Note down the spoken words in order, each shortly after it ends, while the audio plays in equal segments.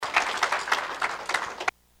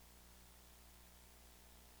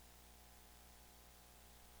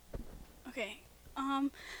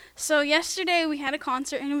So yesterday we had a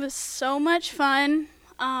concert and it was so much fun.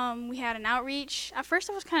 We had an outreach. At first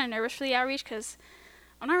I was kind of nervous for the outreach because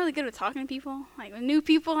I'm not really good with talking to people, like new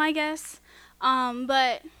people, I guess.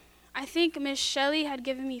 But I think Miss Shelley had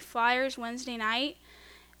given me flyers Wednesday night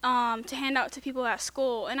to hand out to people at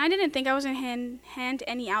school. And I didn't think I was going to hand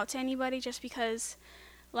any out to anybody just because,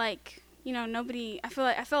 like, nobody, I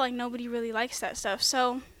felt like nobody really likes that stuff.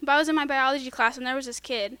 So, but I was in my biology class and there was this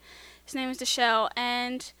kid. His name was Deshelle,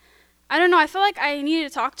 and I don't know, I felt like I needed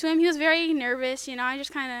to talk to him. He was very nervous, I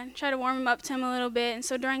just kind of tried to warm him up to him a little bit. And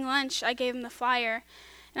so during lunch, I gave him the flyer.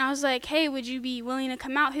 And I was like, hey, would you be willing to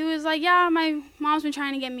come out? He was like, yeah, my mom's been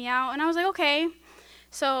trying to get me out. And I was like, okay.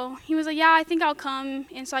 So he was like, yeah, I think I'll come.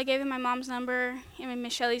 And so I gave him my mom's number and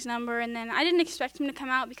Miss Shelley's number. And then I didn't expect him to come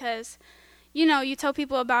out because, you tell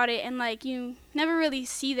people about it and, like, you never really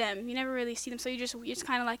see them. So it's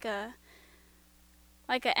kind of like a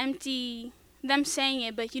empty, them saying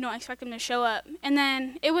it, but you don't expect them to show up. And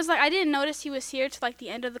then it was like, I didn't notice he was here till like the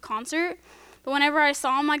end of the concert. But whenever I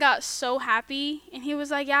saw him, I got so happy. And he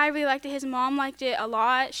was like, yeah, I really liked it. His mom liked it a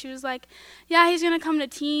lot. She was like, yeah, he's going to come to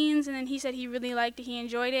teens. And then he said he really liked it. He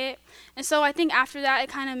enjoyed it. And so I think after that, it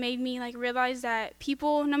kind of made me like realize that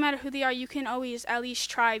people, no matter who they are, you can always at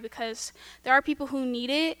least try, because there are people who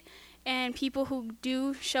need it. And people who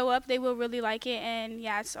do show up, they will really like it. And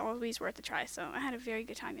yeah, it's always worth a try. So I had a very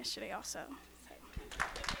good time yesterday also.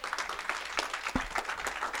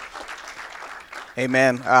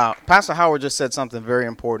 Amen. Pastor Howard just said something very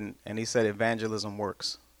important, and he said evangelism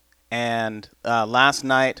works. And last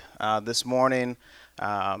night, this morning,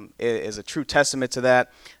 is a true testament to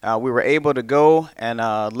that. We were able to go and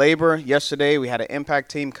labor yesterday. We had an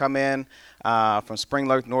impact team come in from Spring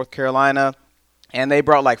Lake, North Carolina, and they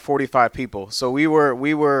brought like 45 people. So we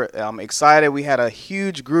were excited. We had a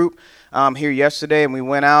huge group here yesterday, and we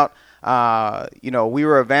went out. We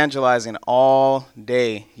were evangelizing all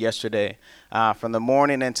day yesterday. From the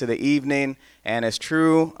morning into the evening, and it's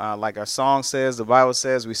true, like our song says, the Bible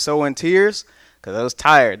says, we sow in tears, because I was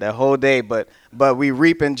tired that whole day, but we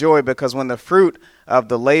reap in joy, because when the fruit of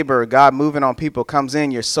the labor, God moving on people, comes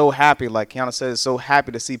in, you're so happy. Like Kiana says, so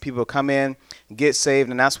happy to see people come in, get saved,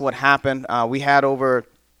 and that's what happened. We had over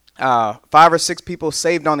 5 or 6 people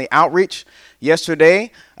saved on the outreach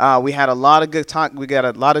yesterday. We had a lot of good we got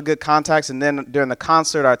a lot of good contacts, and then during the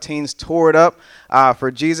concert, our teens tore it up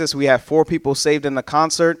for Jesus. We had 4 people saved in the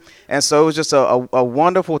concert, and so it was just a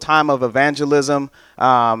wonderful time of evangelism.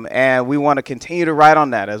 And we want to continue to ride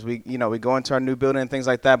on that as we go into our new building and things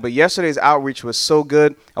like that. But yesterday's outreach was so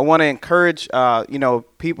good. I want to encourage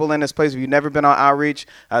people in this place. If you've never been on outreach,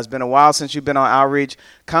 it's been a while since you've been on outreach.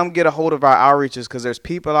 Come get a hold of our outreaches, because there's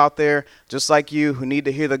people out there just like you who need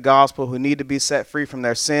to hear the gospel, who need to be set free from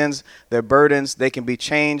their sins, their burdens. They can be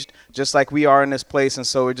changed just like we are in this place. And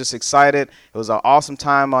so we're just excited. It was an awesome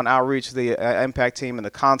time on outreach, the impact team and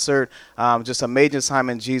the concert. Just amazing time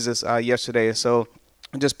in Jesus yesterday. So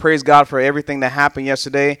just praise God for everything that happened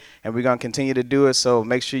yesterday, and we're going to continue to do it. So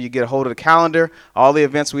make sure you get a hold of the calendar, all the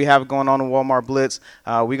events we have going on in Walmart Blitz.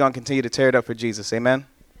 We're going to continue to tear it up for Jesus. Amen.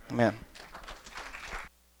 Amen.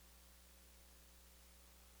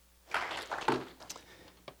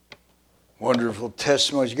 Wonderful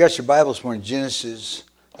testimonies. You got your Bibles this morning, Genesis,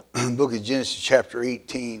 book of Genesis, chapter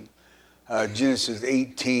 18. Genesis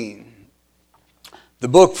 18. The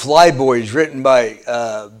book Flyboys, written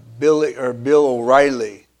by Bill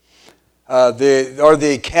O'Reilly, are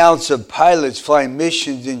the accounts of pilots flying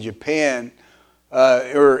missions in Japan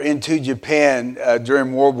or into Japan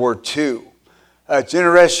during World War II. It's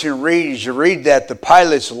interesting to read. As you read that, the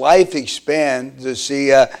pilot's life span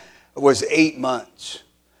was 8 months.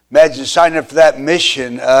 Imagine signing up for that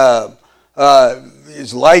mission.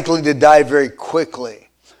 Is likely to die very quickly.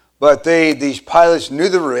 But these pilots knew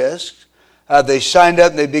the risks. They signed up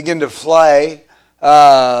and they began to fly.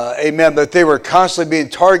 Amen. But they were constantly being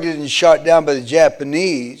targeted and shot down by the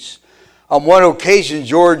Japanese. On one occasion,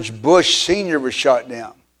 George Bush Sr. was shot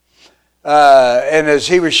down. And as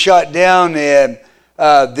he was shot down, and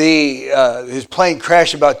his plane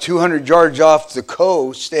crashed about 200 yards off the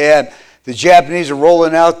coast, and the Japanese are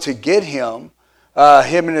rolling out to get him,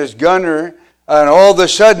 him and his gunner, and all of a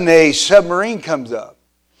sudden a submarine comes up.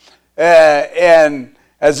 And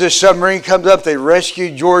as this submarine comes up, they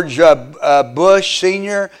rescue George Bush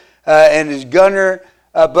Sr. And his gunner.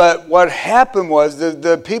 But what happened was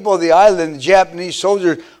the people of the island, the Japanese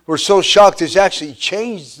soldiers, were so shocked it's actually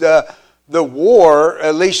changed the war,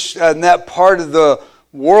 at least in that part of the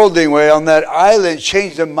world anyway, on that island,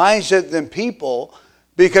 changed the mindset of the people.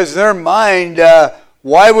 Because in their mind,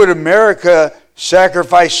 why would America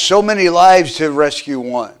sacrifice so many lives to rescue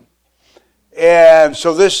one? And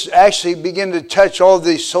so this actually began to touch all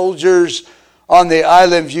the soldiers on the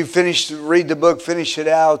island. If you read the book, finish it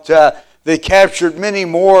out. They captured many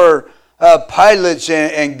more pilots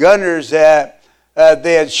and gunners that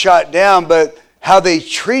they had shot down, but how they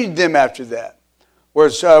treated them after that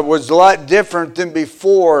was a lot different than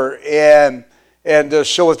before. And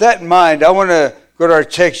so with that in mind, I want to go to our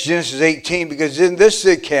text, Genesis 18, because in this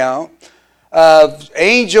account of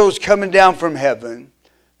angels coming down from heaven,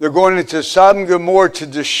 they're going into Sodom and Gomorrah to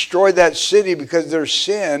destroy that city because of their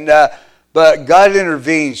sin, but God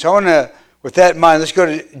intervenes. So I want to, with that in mind, let's go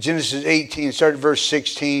to Genesis 18, start at verse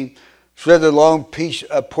 16. It's rather a long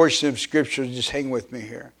portion of Scripture. Just hang with me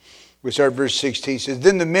here. We start at verse 16. It says,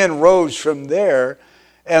 Then the men rose from there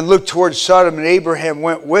and looked towards Sodom, and Abraham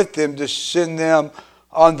went with them to send them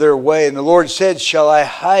on their way. And the Lord said, Shall I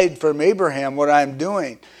hide from Abraham what I am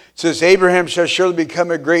doing? It says, Abraham shall surely become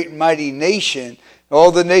a great and mighty nation.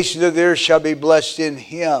 All the nations of the earth shall be blessed in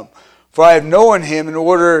him. For I have known him in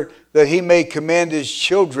order that he may command his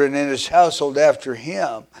children and his household after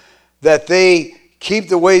him, that they keep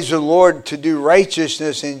the ways of the Lord to do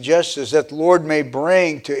righteousness and justice, that the Lord may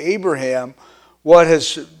bring to Abraham what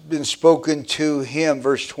has been spoken to him.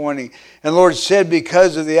 Verse 20. And the Lord said,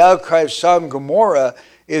 Because of the outcry of Sodom and Gomorrah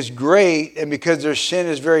is great, and because their sin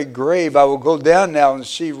is very grave, I will go down now and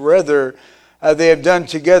see whether they have done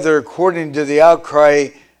together according to the outcry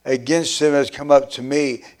against them has come up to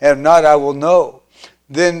me. And if not, I will know.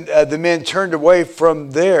 Then the men turned away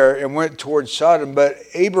from there and went towards Sodom. But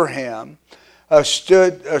Abraham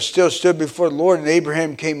still stood before the Lord. And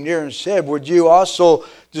Abraham came near and said, Would you also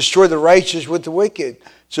destroy the righteous with the wicked?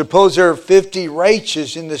 Suppose there are 50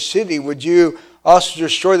 righteous in the city. Would you also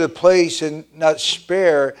destroy the place and not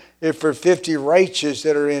spare it for 50 righteous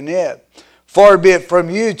that are in it? Far be it from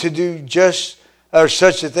you to do just or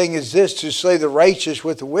such a thing as this, to slay the righteous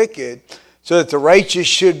with the wicked, so that the righteous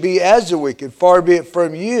should be as the wicked. Far be it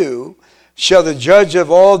from you, shall the judge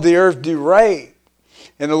of all the earth do right?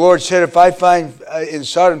 And the Lord said, If I find in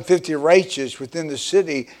Sodom 50 righteous within the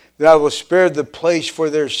city, then I will spare the place for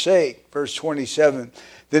their sake. Verse 27.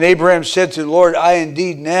 Then Abraham said to the Lord, I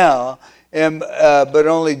indeed now am but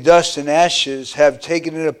only dust and ashes, have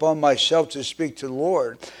taken it upon myself to speak to the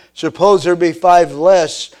Lord. Suppose there be 5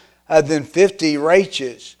 less than 50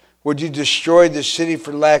 righteous. Would you destroy the city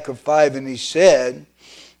for lack of 5? And he said,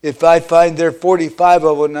 If I find there 45,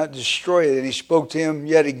 I will not destroy it. And he spoke to him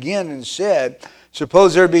yet again and said,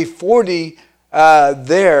 Suppose there be 40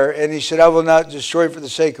 there. And he said, I will not destroy it for the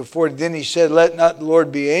sake of 40. Then he said, Let not the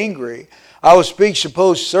Lord be angry. I will speak.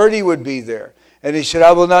 Suppose 30 would be there. And he said,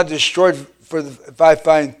 I will not destroy it if I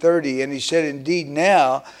find 30. And he said, Indeed,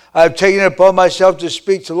 now I have taken it upon myself to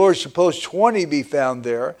speak to the Lord. Suppose 20 be found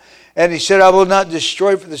there. And he said, I will not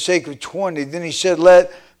destroy it for the sake of 20. Then he said,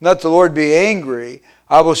 Let not the Lord be angry.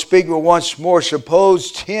 I will speak but once more.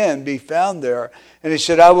 Suppose 10 be found there. And he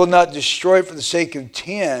said, I will not destroy it for the sake of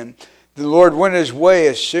 10. The Lord went his way.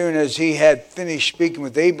 As soon as he had finished speaking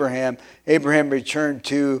with Abraham, Abraham returned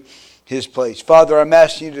to his place. Father, I'm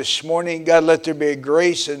asking you this morning, God, let there be a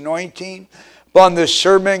grace anointing upon this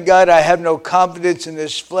sermon. God, I have no confidence in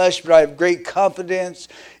this flesh, but I have great confidence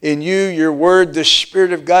in you, your word, the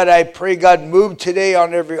Spirit of God. I pray, God, move today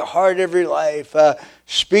on every heart, every life.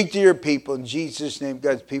 Speak to your people. In Jesus' name,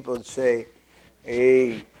 God's people would say,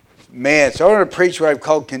 amen. So I want to preach what I've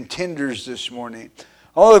called contenders this morning.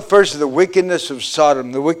 I want to look first at the wickedness of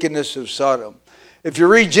Sodom, the wickedness of Sodom. If you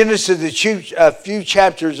read Genesis a few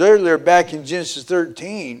chapters earlier, back in Genesis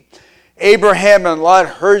 13, Abraham and Lot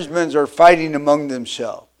herdsmen are fighting among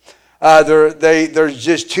themselves. There's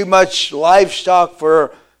just too much livestock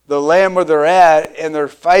for the land where they're at, and they're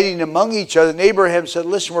fighting among each other. And Abraham said,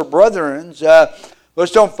 listen, we're brethren.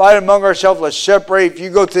 Let's don't fight among ourselves. Let's separate. If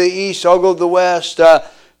you go to the east, I'll go to the west. If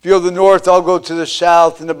you go to the north, I'll go to the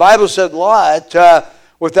south. And the Bible said Lot,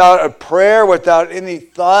 without a prayer, without any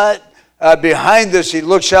thought behind this, he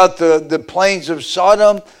looks out the plains of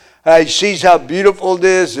Sodom. He sees how beautiful it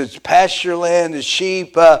is. It's pasture land, it's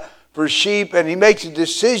sheep for sheep. And he makes a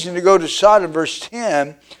decision to go to Sodom. Verse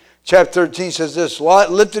 10, chapter 13 says this,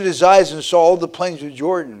 Lot lifted his eyes and saw all the plains of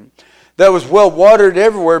Jordan that was well watered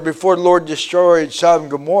everywhere before the Lord destroyed Sodom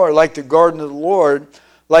and Gomorrah, like the garden of the Lord,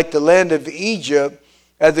 like the land of Egypt,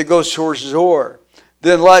 as it goes towards Zoar.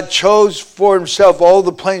 Then Lot chose for himself all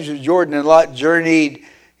the plains of Jordan, and Lot journeyed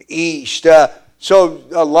east. So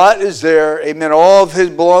Lot is there, amen, all of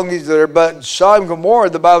his belongings there. But Sodom and Gomorrah,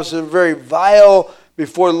 the Bible says, very vile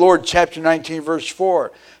before the Lord, chapter 19, verse 4.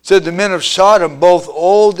 It said the men of Sodom, both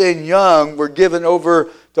old and young, were given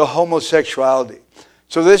over to homosexuality.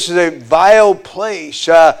 So this is a vile place.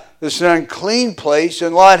 This is an unclean place,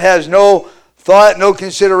 and Lot has no thought, no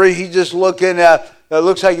consideration. He's just looking at, that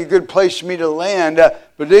looks like a good place for me to land,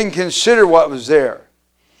 but didn't consider what was there.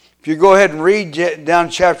 If you go ahead and read down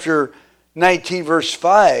chapter 19, verse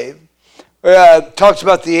 5, talks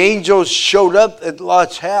about the angels showed up at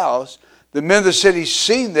Lot's house. The men of the city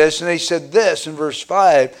seen this, and they said this in verse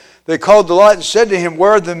 5. They called to Lot and said to him,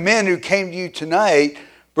 where are the men who came to you tonight?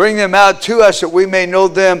 Bring them out to us that we may know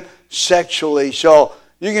them sexually. So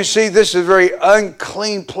you can see this is a very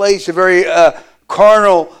unclean place, a very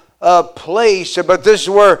carnal place, but this is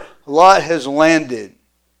where Lot has landed.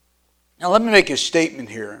 Now let me make a statement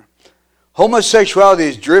here. Homosexuality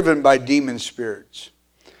is driven by demon spirits.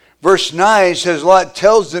 Verse 9 says, Lot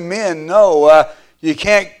tells the men, no, you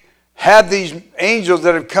can't have these angels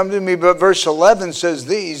that have come to me. But verse 11 says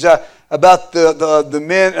these about the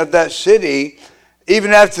men of that city.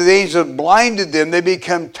 Even after the angels blinded them, they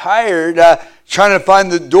become tired trying to find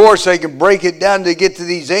the door so they can break it down to get to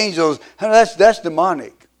these angels. That's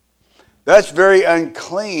demonic. That's very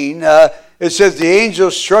unclean. It says the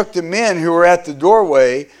angels struck the men who were at the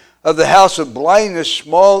doorway of the house of blindness,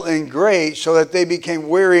 small and great, so that they became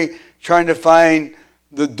weary trying to find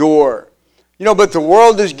the door. You know, but the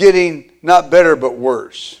world is getting not better, but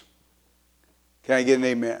worse. Can I get an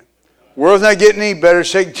amen? The world's not getting any better.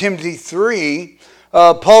 2 Timothy 3,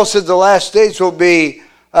 Paul says the last days will be,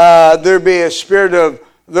 there'll be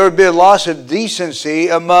a loss of decency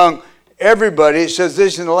among everybody. It says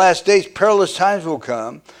this, in the last days, perilous times will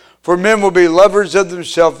come. For men will be lovers of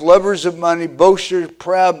themselves, lovers of money, boasters,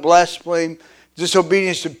 proud, blaspheming,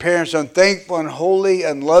 disobedience to parents, unthankful, unholy,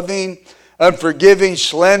 unloving, unforgiving,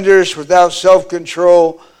 slanderous, without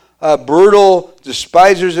self-control, brutal,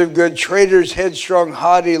 despisers of good, traitors, headstrong,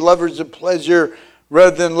 haughty, lovers of pleasure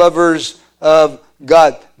rather than lovers of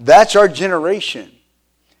God. That's our generation.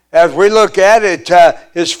 As we look at it,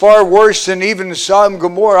 it's far worse than even Sodom and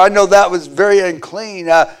Gomorrah. I know that was very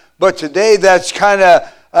unclean, but today that's kind of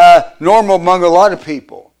normal among a lot of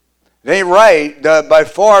people. It ain't right by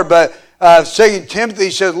far, but 2 Timothy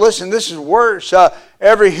says, listen, this is worse.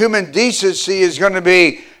 Every human decency is going to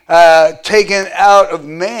be taken out of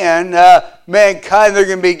mankind. They're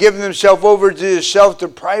going to be giving themselves over to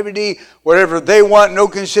self-depravity, whatever they want, no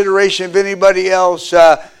consideration of anybody else.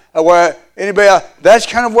 That's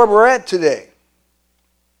kind of where we're at today.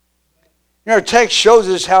 You know, our text shows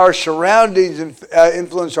us how our surroundings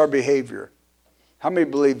influence our behavior. How many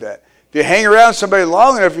believe that? If you hang around somebody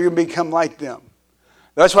long enough, you're going to become like them.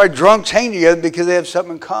 That's why drunks hang together, because they have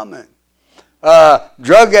something in common.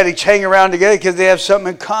 Drug addicts hang around together because they have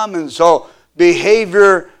something in common. So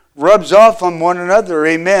behavior rubs off on one another.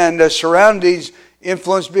 Amen. The surroundings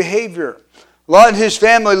influence behavior. Lot and his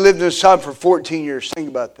family lived in Sodom for 14 years. Think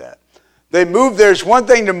about that. They moved there. It's one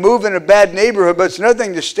thing to move in a bad neighborhood, but it's another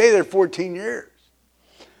thing to stay there 14 years.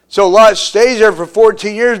 So Lot stays there for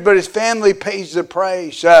 14 years, but his family pays the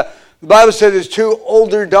price. The Bible said his two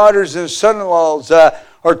older daughters and son-in-laws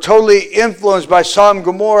are totally influenced by Sodom and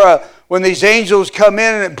Gomorrah. When these angels come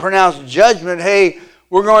in and pronounce judgment, hey,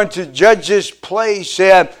 we're going to judge this place.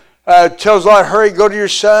 Tells Lot, hurry, go to your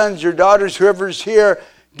sons, your daughters, whoever's here,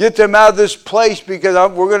 get them out of this place because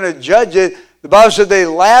we're going to judge it. The Bible said they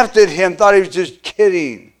laughed at him, thought he was just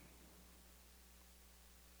kidding.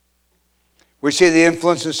 We see the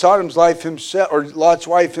influence in Sodom's life himself, or Lot's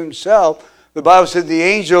wife himself. The Bible said the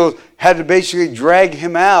angel had to basically drag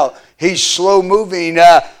him out. He's slow moving.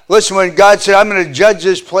 Listen, when God said, I'm going to judge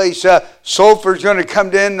this place, sulfur's going to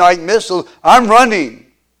come in like missiles, I'm running.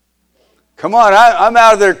 Come on, I'm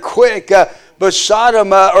out of there quick. But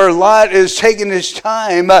Sodom, or Lot, is taking his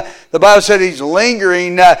time. The Bible said he's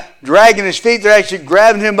lingering, dragging his feet. They're actually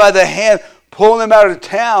grabbing him by the hand, pulling him out of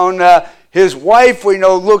town. His wife, we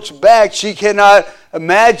know, looks back. She cannot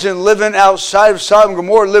imagine living outside of Sodom and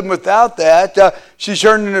Gomorrah, living without that. She's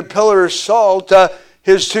turned into a pillar of salt.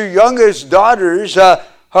 His two youngest daughters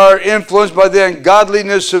are influenced by the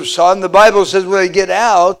ungodliness of Sodom. The Bible says when they get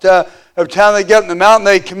out of town, they get on the mountain,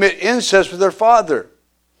 they commit incest with their father.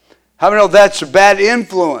 How many know that's a bad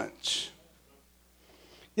influence?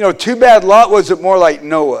 You know, too bad Lot wasn't more like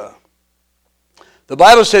Noah. The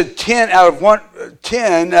Bible said 10 out of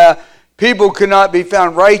 10 people could not be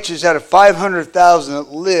found righteous out of 500,000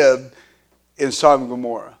 that lived in Sodom and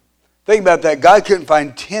Gomorrah. Think about that. God couldn't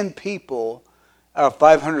find 10 people out of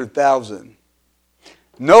 500,000.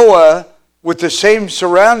 Noah, with the same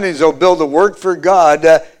surroundings, though, built a work for God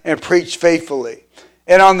and preached faithfully.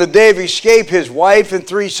 And on the day of escape, his wife and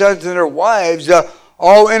 3 sons and their wives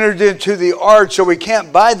all entered into the ark. So we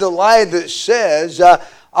can't buy the lie that says,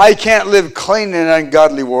 I can't live clean in an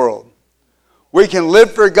ungodly world. We can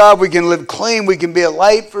live for God. We can live clean. We can be a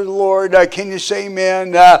light for the Lord. Can you say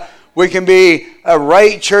amen? We can be a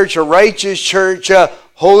right church, a righteous church,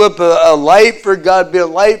 hold up a light for God, be a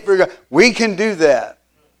light for God. We can do that.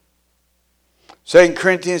 2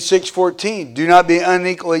 Corinthians 6:14, do not be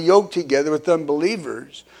unequally yoked together with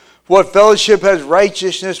unbelievers. What fellowship has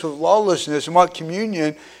righteousness with lawlessness, and what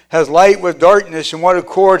communion has light with darkness, and what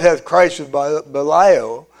accord hath Christ with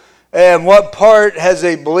Belial, and what part has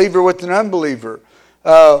a believer with an unbeliever?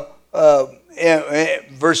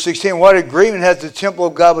 Verse 16, what agreement hath the temple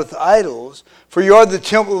of God with idols? For you are the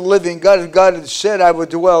temple of the living God, and God has said, I will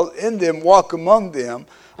dwell in them, walk among them.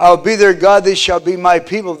 I will be their God, they shall be my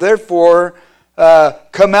people. Therefore,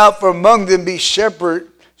 come out from among them, be separate,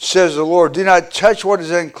 says the Lord. Do not touch what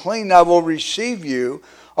is unclean, I will receive you.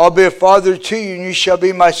 I'll be a father to you, and you shall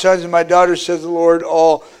be my sons and my daughters, says the Lord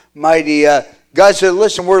Almighty. God said,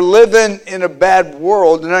 listen, we're living in a bad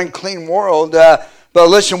world, an unclean world, but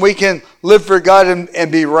listen, we can live for God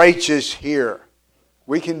and be righteous here.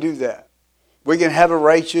 We can do that. We can have a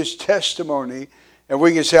righteous testimony, and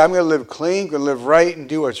we can say, I'm going to live clean, going to live right, and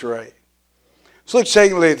do what's right. Let's look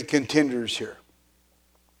secondly at the contenders here.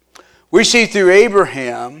 We see through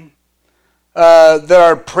Abraham that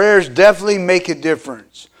our prayers definitely make a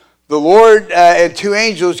difference. The Lord and two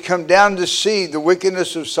angels come down to see the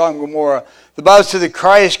wickedness of Sodom and Gomorrah. The Bible says the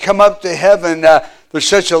cry has come up to heaven. There's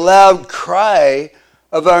such a loud cry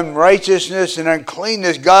of unrighteousness and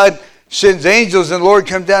uncleanness. God sends angels and the Lord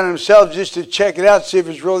comes down himself just to check it out, see if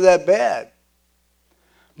it's really that bad.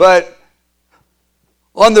 But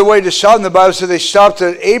on their way to Sodom, the Bible says they stopped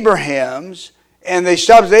at Abraham's, and they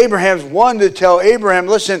stopped at Abraham's, one, to tell Abraham,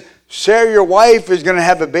 listen, Sarah, your wife, is going to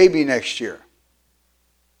have a baby next year.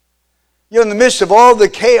 You know, in the midst of all the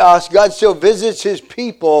chaos, God still visits his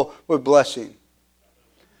people with blessing.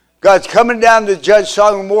 God's coming down to judge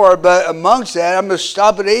Sodom and Gomorrah, but amongst that, I'm going to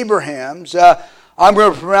stop at Abraham's. I'm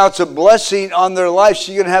going to pronounce a blessing on their life.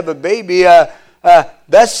 She's going to have a baby.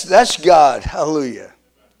 That's God. Hallelujah.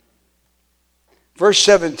 Verse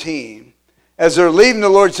 17. As they're leaving, the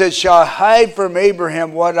Lord said, shall I hide from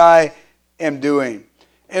Abraham what I am doing?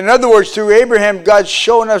 In other words, through Abraham, God's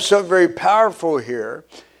showing us something very powerful here.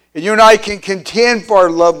 And you and I can contend for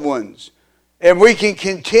our loved ones. And we can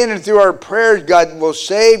contend, and through our prayers, God will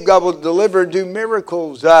save, God will deliver, do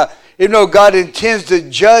miracles. Even though God intends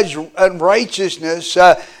to judge unrighteousness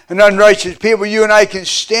and unrighteous people, you and I can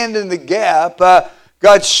stand in the gap.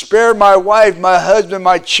 God, spare my wife, my husband,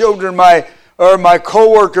 my children, my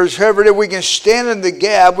co-workers, whoever it is. We can stand in the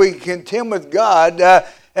gap. We can contend with God,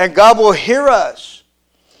 and God will hear us.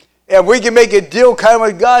 And we can make a deal kind of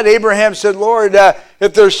with God. Abraham said, Lord,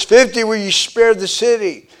 if there's 50, will you spare the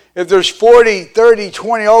city? If there's 40, 30,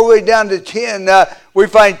 20, all the way down to 10, we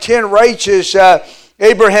find 10 righteous.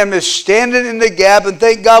 Abraham is standing in the gap, and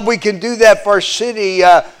thank God we can do that for our city,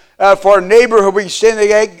 for our neighborhood. We can stand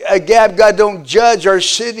in a gap. God, don't judge our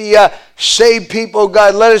city. Save people.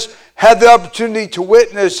 God, let us have the opportunity to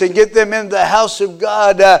witness and get them into the house of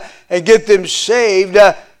God and get them saved.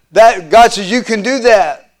 God says you can do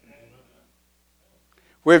that.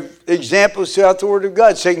 We have examples throughout the Word of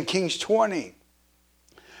God. 2 Kings 20.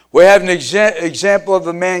 We have an example of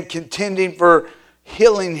a man contending for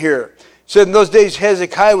healing here. It said in those days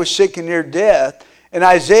Hezekiah was sick and near death, and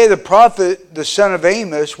Isaiah the prophet, the son of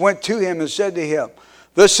Amos, went to him and said to him,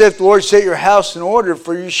 thus saith the Lord, set your house in order,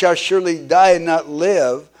 for you shall surely die and not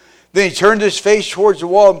live. Then he turned his face towards the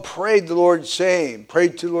wall and prayed to the Lord, saying,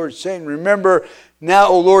 remember now,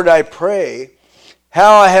 O Lord, I pray,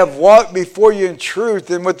 how I have walked before you in truth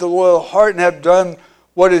and with a loyal heart, and have done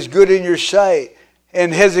what is good in your sight.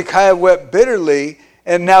 And Hezekiah wept bitterly,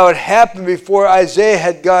 and now it happened before Isaiah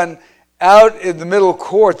had gone out in the middle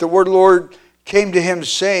court, the word of the Lord came to him,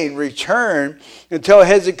 saying, return and tell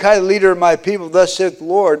Hezekiah, leader of my people, thus saith the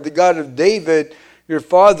Lord, the God of David, your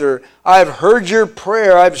father, I have heard your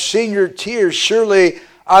prayer, I have seen your tears, surely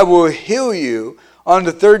I will heal you. On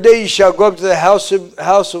the third day you shall go up to the house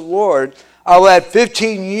of Lord. I will add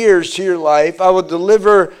 15 years to your life. I will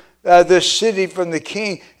deliver this city from the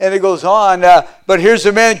king. And it goes on. But here's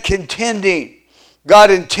a man contending.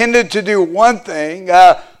 God intended to do one thing.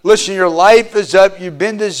 Listen, your life is up. You've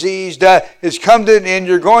been diseased. It's come to an end.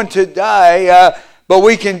 You're going to die. But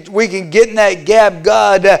we can get in that gap.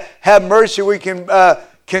 God, have mercy. We can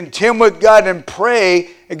contend with God and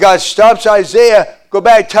pray. And God stops Isaiah. Go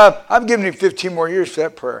back, Tom. I'm giving you 15 more years for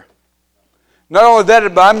that prayer. Not only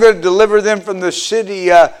that, but I'm going to deliver them from the city,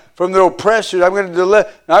 from their oppressors. I'm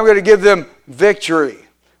going to give them victory.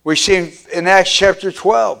 We see in Acts chapter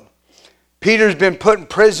 12. Peter's been put in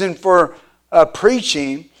prison for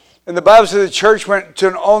preaching. And the Bible says the church went to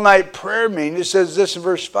an all-night prayer meeting. It says this in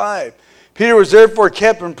verse 5. Peter was therefore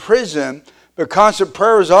kept in prison, The constant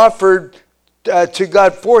prayer was offered to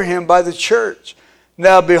God for him by the church.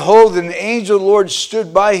 Now behold, an angel of the Lord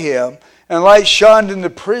stood by him, and light shone in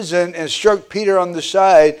the prison, and struck Peter on the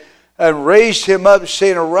side, and raised him up,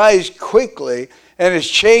 saying, Arise quickly. And his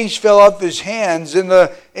chains fell off his hands. And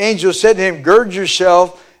the angel said to him, Gird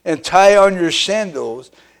yourself and tie on your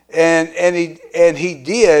sandals. And he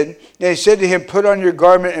did. And he said to him, Put on your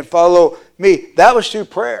garment and follow me. That was through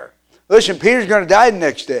prayer. Listen, Peter's going to die the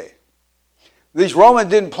next day. These Romans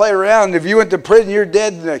didn't play around. If you went to prison, you're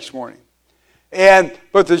dead the next morning.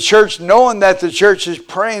 But the church, knowing that the church is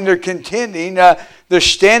praying, they're contending, they're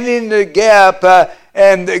standing in the gap,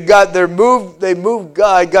 and they moved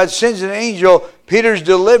God. God sends an angel. Peter's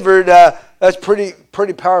delivered. That's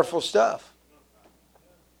pretty powerful stuff.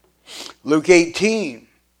 Luke 18.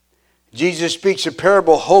 Jesus speaks a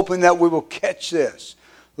parable, hoping that we will catch this.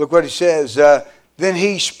 Look what he says. Then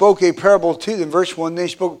he spoke a parable to them. Verse 1, then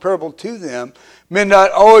he spoke a parable to them. Men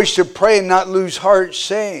not always to pray and not lose heart,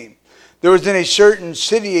 saying, There was in a certain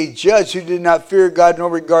city a judge who did not fear God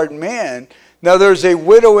nor regard man. Now there was a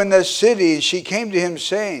widow in that city, and she came to him,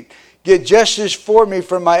 saying, Get justice for me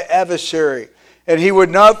from my adversary. And he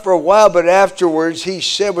would not for a while, but afterwards he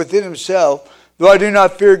said within himself, Though I do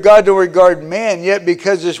not fear God nor regard man, yet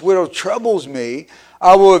because this widow troubles me,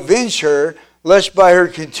 I will avenge her, lest by her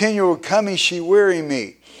continual coming she weary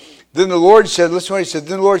me. Then the Lord said, listen to what he said,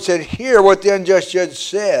 Then the Lord said, Hear what the unjust judge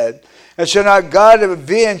said, and shall not God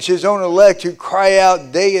avenge his own elect who cry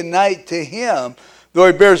out day and night to him, though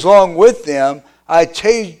he bears long with them? I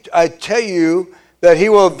tell you that he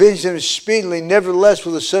will avenge them speedily. Nevertheless,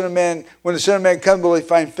 when the Son of Man comes, will he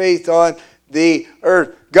find faith on the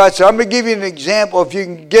earth? God said, I'm going to give you an example. If you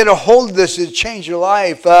can get a hold of this, it'll change your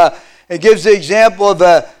life. It gives the example of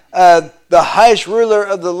the highest ruler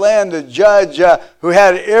of the land, the judge, who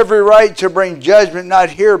had every right to bring judgment,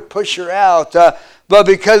 not here, push her out. But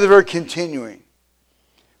because of her continuing,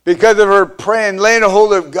 because of her praying, laying a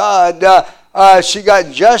hold of God, she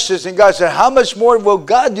got justice. And God said, how much more will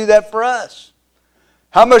God do that for us?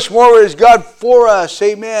 How much more is God for us?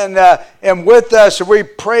 Amen. And with us, if we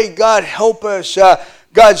pray, God, help us.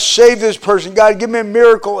 God, save this person. God, give me a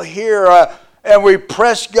miracle here. And we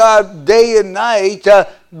press God day and night. The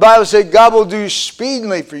Bible says God will do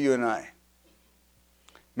speedily for you and I.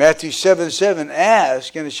 Matthew 7:7,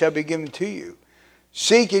 Ask, and it shall be given to you.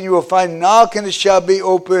 Seek, and you will find. Knock, and it shall be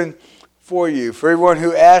opened for you. For everyone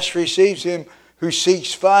who asks receives, him who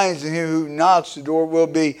seeks finds, and him who knocks, the door will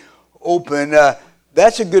be open.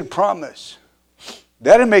 That's a good promise.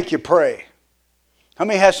 That'll make you pray. How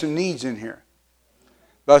many have some needs in here?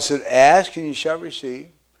 God said, Ask, and you shall receive.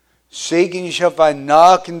 Seek, and you shall find.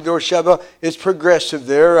 Knock, and the door shall be open. It's progressive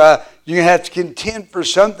there. You're going to have to contend for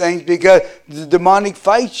some things because the demonic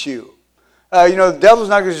fights you. The devil's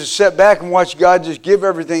not going to just sit back and watch God just give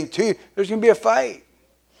everything to you. There's going to be a fight.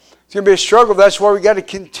 It's going to be a struggle. That's why we got to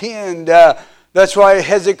contend. That's why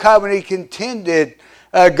Hezekiah, when he contended,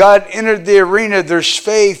 God entered the arena. There's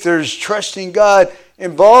faith. There's trusting God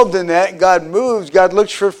involved in that. God moves. God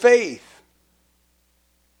looks for faith.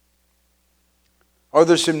 Are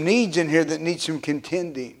there some needs in here that need some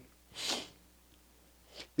contending?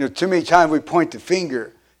 Too many times we point the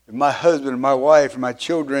finger at my husband and my wife and my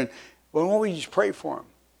children. Well, why don't we just pray for them?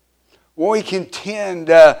 Why don't we contend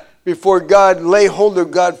before God, lay hold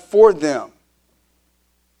of God for them?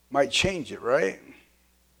 Might change it, right?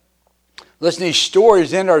 Listen, these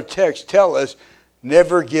stories in our text tell us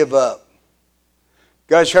never give up.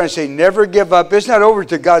 God's trying to say never give up. It's not over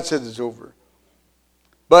till God says it's over.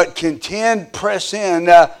 But contend, press in.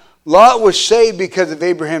 Lot was saved because of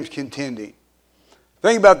Abraham's contending.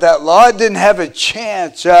 Think about that. Lot didn't have a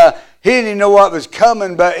chance. He didn't even know what was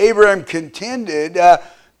coming, but Abraham contended. God,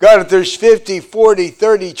 if there's 50, 40,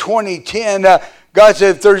 30, 20, 10, God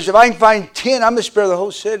said, if I can find 10, I'm going to spare the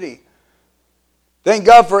whole city. Thank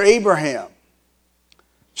God for Abraham.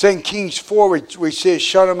 2 Kings 4, we see a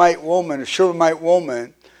Shunammite woman,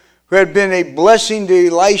 who had been a blessing to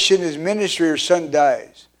Elisha in his ministry. Her son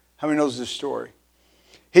dies. How many knows this story?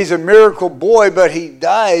 He's a miracle boy, but he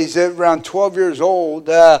dies at around 12 years old.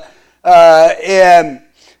 And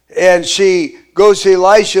she goes to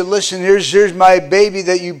Elisha, listen, here's my baby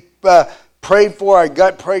that you prayed for. I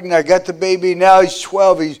got pregnant. I got the baby. Now he's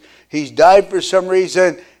 12. He's died for some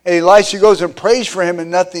reason. And Elisha goes and prays for him,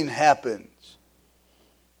 and nothing happens.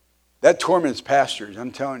 That torments pastors,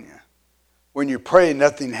 I'm telling you. When you pray,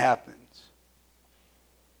 nothing happens.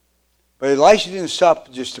 But Elisha didn't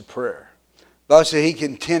stop just a prayer. The Bible said he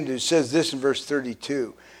contended. It says this in verse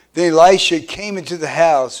 32. Then Elisha came into the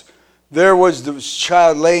house. There was the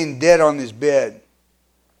child laying dead on his bed.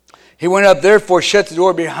 He went up, therefore, shut the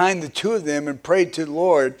door behind the two of them, and prayed to the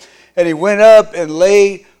Lord. And he went up and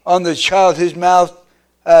lay on the child his mouth,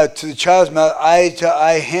 to the child's mouth, eye to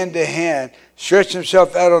eye, hand to hand, stretched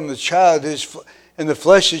himself out on the child, and the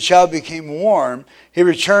flesh of the child became warm. He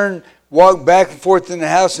returned, walked back and forth in the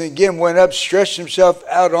house, and again went up, stretched himself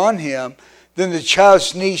out on him. Then the child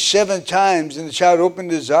sneezed 7 times, and the child opened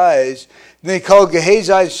his eyes. Then he called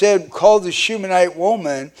Gehazi and said, call the Shunammite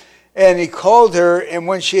woman. And he called her, and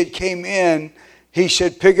when she had came in, he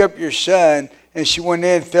said, pick up your son. And she went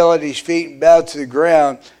in, fell at his feet, and bowed to the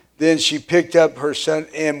ground. Then she picked up her son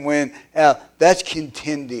and went out. That's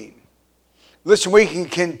contending. Listen, we can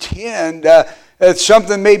contend that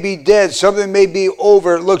something may be dead, something may be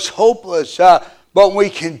over, it looks hopeless, but we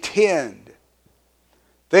contend.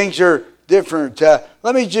 Things are different.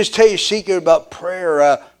 Let me just tell you a secret about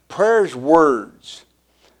prayer. Prayer's words.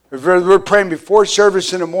 If we're praying before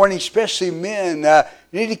service in the morning, especially men,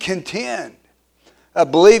 you need to contend.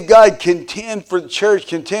 Believe God, contend for the church,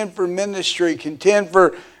 contend for ministry, contend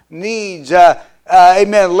for needs.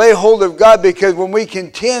 Amen. Lay hold of God, because when we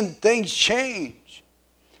contend, things change.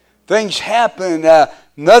 Things happen.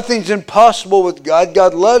 Nothing's impossible with God.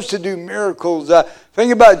 God loves to do miracles.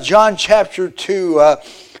 Think about John chapter 2.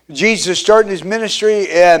 Jesus starting his ministry,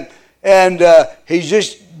 and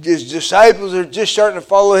his disciples are just starting to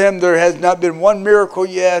follow him. There has not been one miracle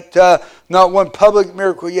yet, not one public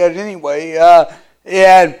miracle yet anyway.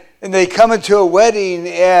 And they come into a wedding,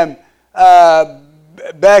 and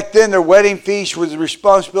back then their wedding feast was the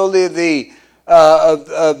responsibility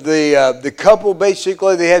of the couple.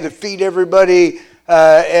 Basically, they had to feed everybody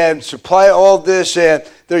and supply all this. And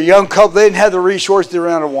their young couple, they didn't have the resources to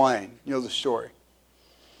run out of wine. You know the story.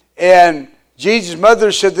 And Jesus'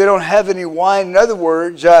 mother said they don't have any wine. In other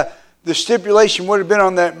words, the stipulation would have been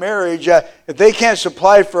on that marriage, if they can't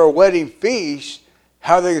supply for a wedding feast,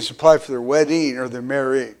 how are they going to supply for their wedding or their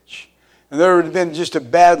marriage? And there would have been just a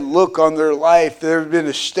bad look on their life. There would have been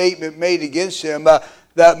a statement made against them,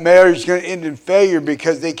 that marriage is going to end in failure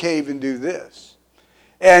because they can't even do this.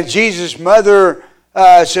 And Jesus' mother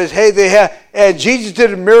says, hey, they have, and Jesus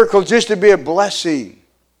did a miracle just to be a blessing.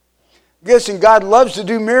 Listen, God loves to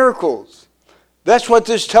do miracles. That's what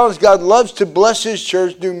this tells us. God loves to bless his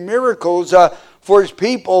church, do miracles for his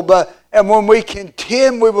people. And when we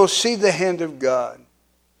contend, we will see the hand of God.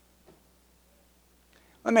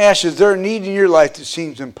 Let me ask you, is there a need in your life that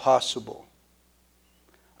seems impossible?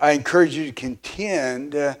 I encourage you to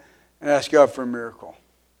contend and ask God for a miracle.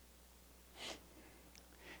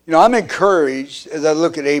 You know, I'm encouraged as I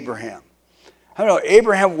look at Abraham. I know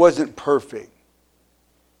Abraham wasn't perfect.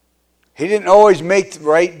 He didn't always make the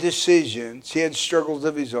right decisions. He had struggles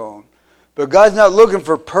of his own. But God's not looking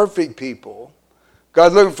for perfect people.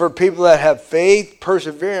 God's looking for people that have faith,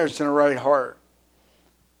 perseverance, and a right heart.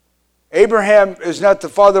 Abraham is not the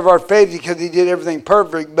father of our faith because he did everything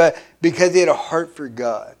perfect, but because he had a heart for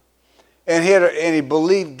God. And he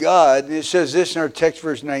believed God. And it says this in our text,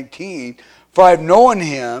 verse 19. For I have known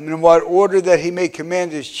him, in what order that he may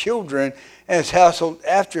command his children and his household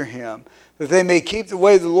after him, that they may keep the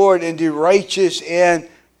way of the Lord and do righteous and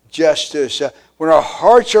justice. When our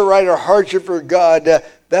hearts are right, our hearts are for God,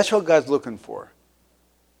 that's what God's looking for.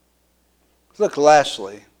 Look,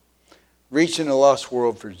 lastly, reaching the lost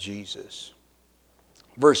world for Jesus.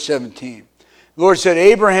 Verse 17. The Lord said,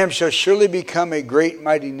 Abraham shall surely become a great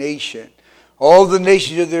mighty nation. All the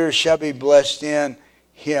nations of the earth shall be blessed in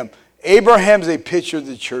him. Abraham is a picture of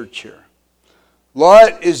the church here.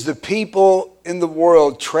 Lot is the people in the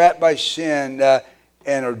world trapped by sin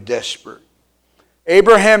and are desperate.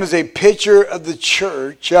 Abraham is a picture of the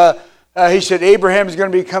church. He said Abraham is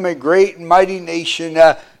going to become a great and mighty nation.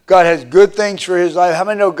 God has good things for his life. How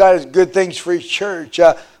many know God has good things for his church?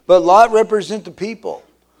 But Lot represents the people.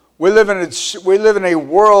 We live in a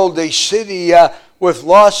world, a city with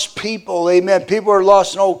lost people. Amen. People are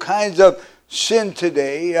lost in all kinds of sin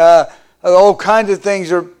today. All kinds of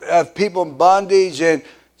things are people in bondage and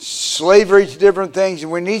slavery to different things.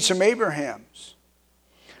 And we need some Abrahams.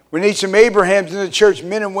 We need some Abrahams in the church,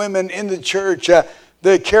 men and women in the church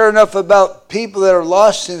that care enough about people that are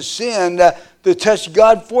lost in sin to touch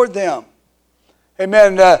God for them.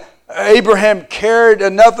 Amen. Abraham cared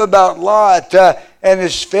enough about Lot and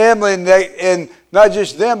his family and not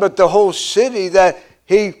just them, but the whole city that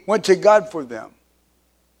he went to God for them.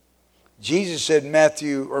 Jesus said in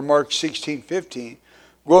Mark 16:15,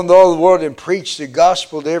 go into all the world and preach the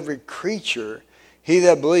gospel to every creature. He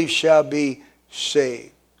that believes shall be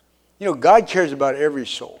saved. You know, God cares about every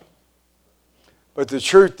soul. But the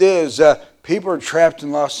truth is, people are trapped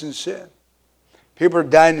and lost in sin. People are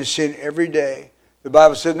dying in sin every day. The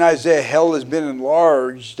Bible said in Isaiah, hell has been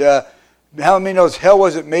enlarged. How many knows hell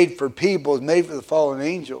wasn't made for people, it was made for the fallen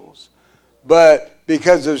angels. But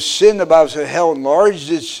because of sin, the Bible said hell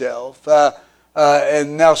enlarged itself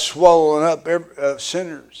and now swallowing up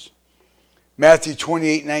sinners. Matthew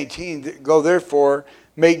 28:19, go therefore,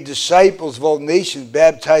 make disciples of all nations,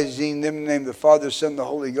 baptizing them in the name of the Father, the Son, and the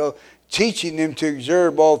Holy Ghost, teaching them to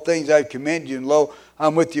observe all things I've commanded you. And lo,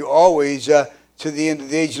 I'm with you always to the end of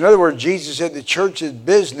the age. In other words, Jesus said the church's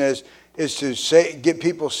business is to get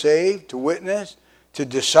people saved, to witness, to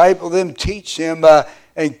disciple them, teach them,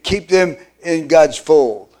 and keep them in God's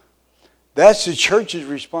fold. That's the church's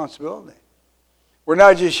responsibility. We're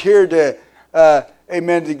not just here to,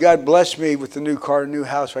 amen, to God bless me with a new car, a new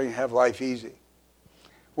house, so I can have life easy.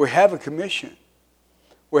 We have a commission.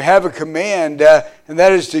 We have a command, and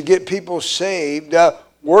that is to get people saved,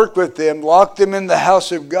 work with them, lock them in the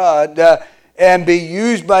house of God, and be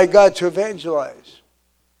used by God to evangelize.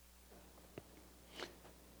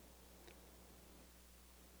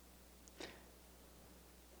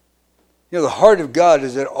 You know, the heart of God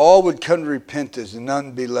is that all would come to repentance and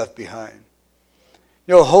none be left behind.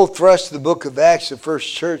 You know, the whole thrust of the book of Acts, the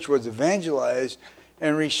first church, was evangelize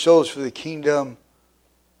and reach souls for the kingdom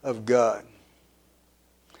of God.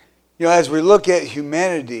 You know, as we look at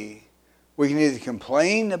humanity, we can either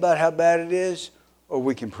complain about how bad it is or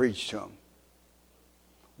we can preach to them.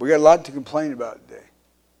 We got a lot to complain about today.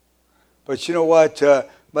 But you know what?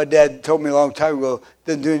 My dad told me a long time ago,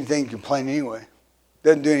 doesn't do anything to complain anyway.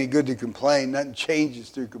 Doesn't do any good to complain. Nothing changes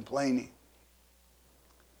through complaining.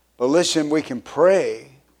 But listen, we can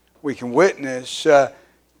pray, we can witness,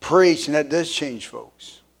 preach, and that does change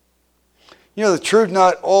folks. You know, the truth,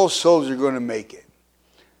 not all souls are going to make it.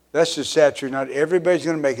 That's the sad truth. Not everybody's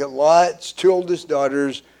going to make it. Lot's two oldest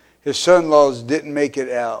daughters, his son-in-laws, didn't make it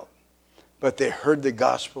out. But they heard the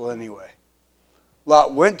gospel anyway.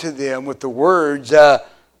 Lot went to them with the words that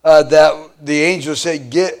the angel said,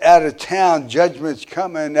 get out of town, judgment's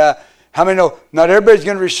coming. How many know not everybody's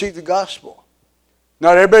going to receive the gospel?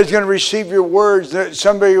 Not everybody's going to receive your words.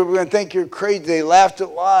 Somebody is going to think you're crazy. They laughed at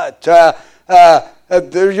Lot. There's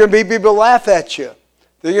going to be people laugh at you.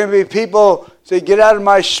 There's going to be people say, get out of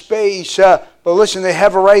my space. But listen, they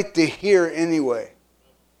have a right to hear anyway.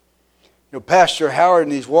 You know, Pastor Howard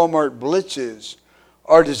and these Walmart blitzes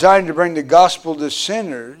are designed to bring the gospel to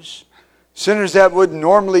sinners that would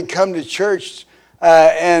normally come to church,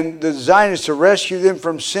 and the design is to rescue them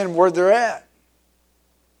from sin where they're at.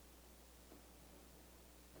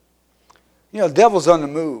 You know, the devil's on the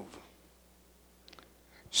move.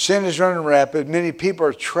 Sin is running rapid. Many people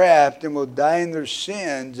are trapped and will die in their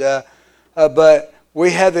sins, but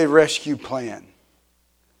we have a rescue plan.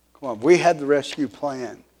 Come on, we have the rescue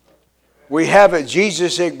plan. We have it.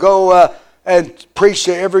 Jesus said, go and preach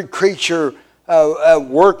to every creature,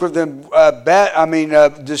 work with them,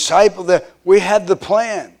 disciple them. We have the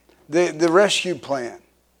plan, the rescue plan.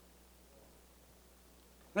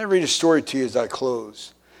 Let me read a story to you as I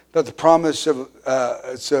close about the promise of,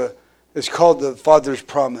 it's called the Father's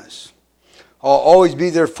promise. I'll always be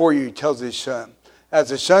there for you, he tells his son. As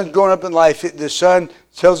the son's growing up in life, the son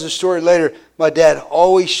tells the story later, my dad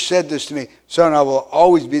always said this to me, son, I will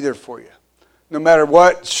always be there for you. No matter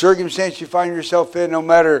what circumstance you find yourself in, no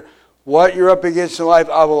matter what you're up against in life,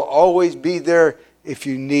 I will always be there if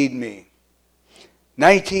you need me.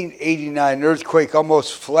 1989, an earthquake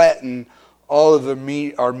almost flattened all of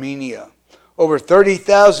Armenia. Over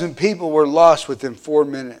 30,000 people were lost within 4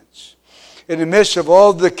 minutes. In the midst of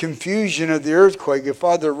all the confusion of the earthquake, a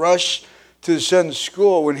father rushed to his son's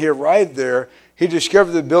school. When he arrived there, he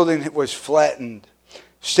discovered the building was flattened.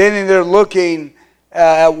 Standing there looking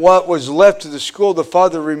at what was left of the school, the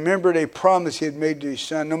father remembered a promise he had made to his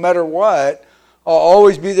son. No matter what, I'll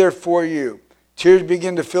always be there for you. Tears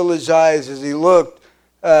began to fill his eyes as he looked.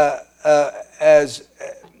 It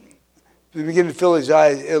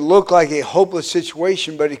looked like a hopeless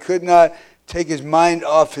situation, but he could not take his mind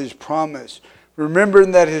off his promise.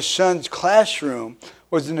 Remembering that his son's classroom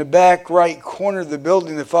was in the back right corner of the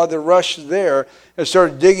building, the father rushed there and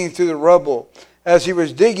started digging through the rubble. As he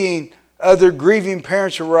was digging, other grieving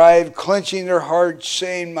parents arrived, clenching their hearts,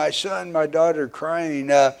 saying, my son, my daughter,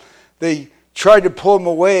 crying. They tried to pull him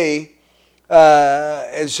away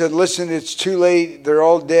and said, listen, it's too late. They're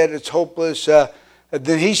all dead. It's hopeless.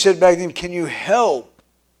 Then he said back to them, can you help?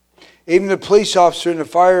 Even the police officer and the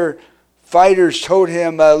firefighters told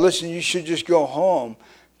him, listen, you should just go home.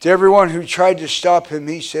 To everyone who tried to stop him,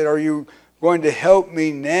 he said, are you going to help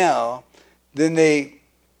me now? Then they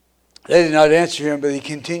did not answer him, but he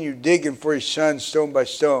continued digging for his son stone by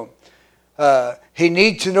stone. He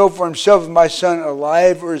needs to know for himself, is my son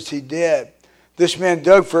alive or is he dead? This man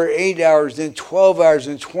dug for 8 hours, then 12 hours,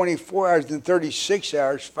 then 24 hours, then 36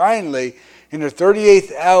 hours. Finally, in the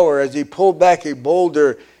 38th hour, as he pulled back a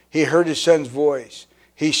boulder, he heard his son's voice.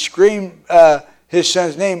 He screamed his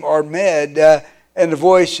son's name, Ahmed, and the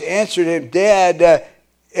voice answered him, Dad,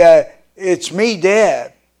 it's me,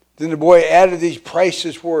 Dad. Then the boy added these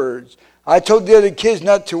priceless words. I told the other kids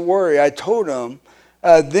not to worry. I told them,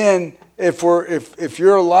 then if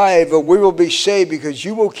you're alive, we will be saved because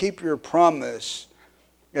you will keep your promise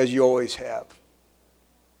as you always have.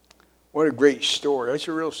 What a great story. That's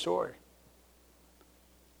a real story.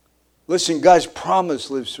 Listen, God's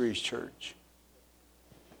promise lives through His church.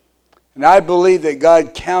 And I believe that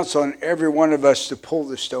God counts on every one of us to pull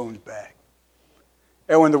the stones back.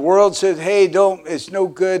 And when the world says, hey, it's no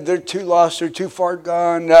good, they're too lost, they're too far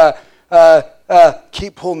gone,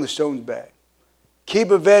 keep pulling the stones back.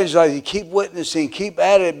 Keep evangelizing, keep witnessing, keep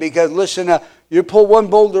at it, because listen, you pull one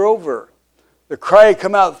boulder over. The cry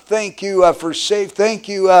come out, thank you for safe, thank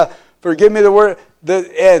you for giving me the word,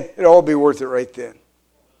 and it'll all be worth it right then.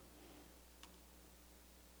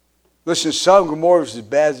 Listen, Sodom and Gomorrah was as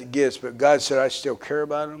bad as it gets, but God said, I still care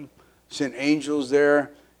about them. Sent angels there.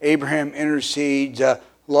 Abraham intercedes.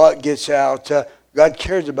 Lot gets out. God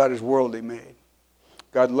cares about His world He made.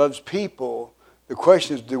 God loves people. The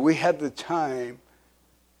question is, do we have the time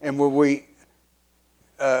and will we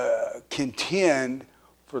contend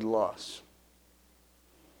for the loss?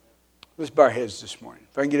 Let's bow our heads this morning.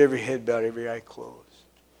 If I can get every head bowed, every eye closed.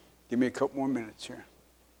 Give me a couple more minutes here.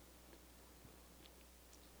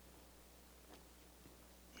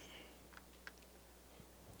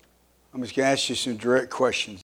 I'm just going to ask you some direct questions.